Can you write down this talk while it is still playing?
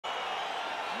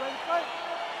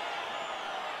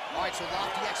All right, so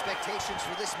lofty expectations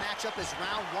for this matchup as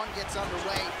round one gets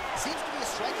underway. Seems to be a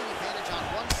striking advantage on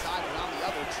one side, but on the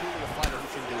other, truly a fighter who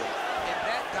can do it. And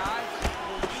that guy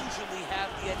will usually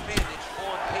have the advantage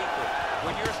on paper.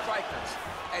 When you're strikers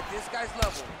at this guy's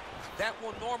level, that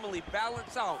will normally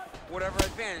balance out whatever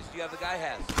advantage the other guy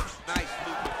has. Nice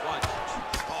looping punch.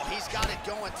 Oh, he's got it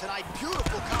going tonight.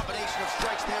 Beautiful combination of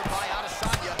strikes there by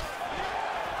Adesanya.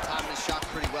 Timing his shot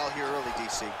pretty well here early,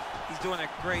 DC. He's doing a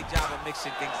great job of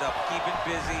mixing things up, keeping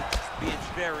busy, being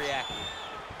very active.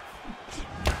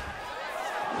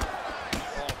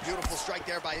 Oh, beautiful strike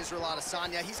there by Israel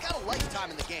Adesanya. He's got a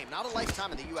lifetime in the game, not a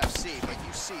lifetime in the UFC, but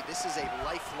you see, this is a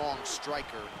lifelong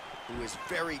striker who is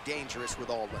very dangerous with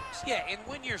all limbs. Yeah, and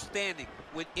when you're standing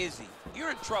with Izzy, you're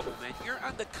in trouble, man. You're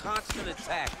under constant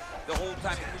attack the whole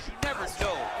time because you never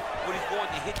know what he's going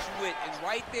to hit you with. And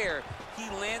right there, he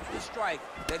landed the strike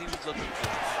that he was looking for.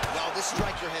 Well, this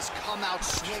striker has come out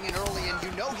swinging early, and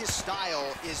you know his style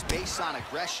is based on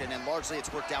aggression, and largely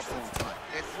it's worked out for him tonight.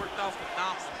 It's worked out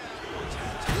phenomenally.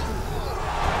 He's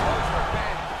hurt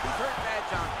bad. He's hurt bad,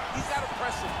 John. He's got to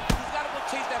press him. He's got to go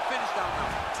chase that finish down now.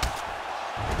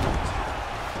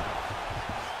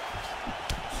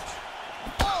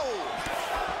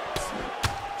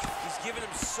 Giving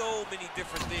him so many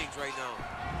different things right now.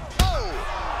 Oh!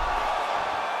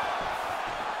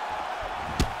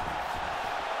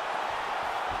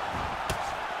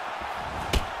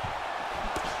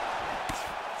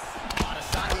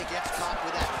 Adesanya gets caught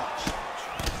with that punch.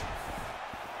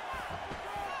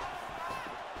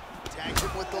 Tags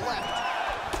him with the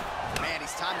left. Man,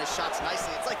 he's timing his shots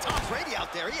nicely. It's like Tom Brady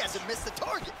out there. He hasn't missed the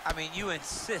target. I mean, you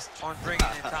insist on bringing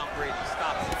in Tom Brady.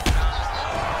 Stop it.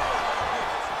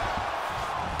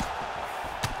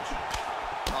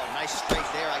 Nice straight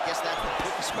there. I guess that's the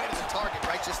quickest way to the target,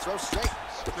 right? Just throw straight.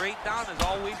 Straight down is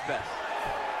always best.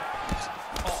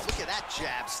 Oh, look at that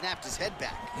jab. Snapped his head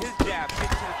back. His jab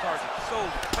gets to the target so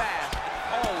fast,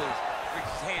 and always brings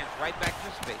his hands right back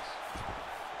to space.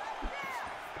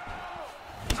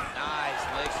 Nice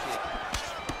leg kick.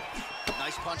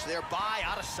 Nice punch there by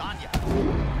Adesanya.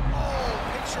 Oh,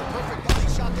 picture perfect body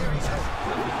shot there. He's hurt.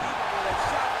 That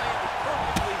shot landed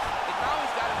perfectly, and now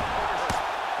he's got him in the hurt.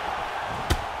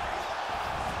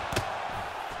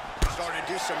 Starting to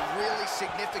do some really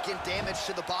significant damage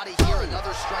to the body here.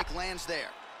 Another strike lands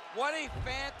there. What a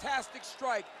fantastic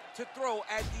strike to throw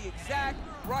at the exact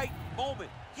right moment.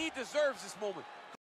 He deserves this moment.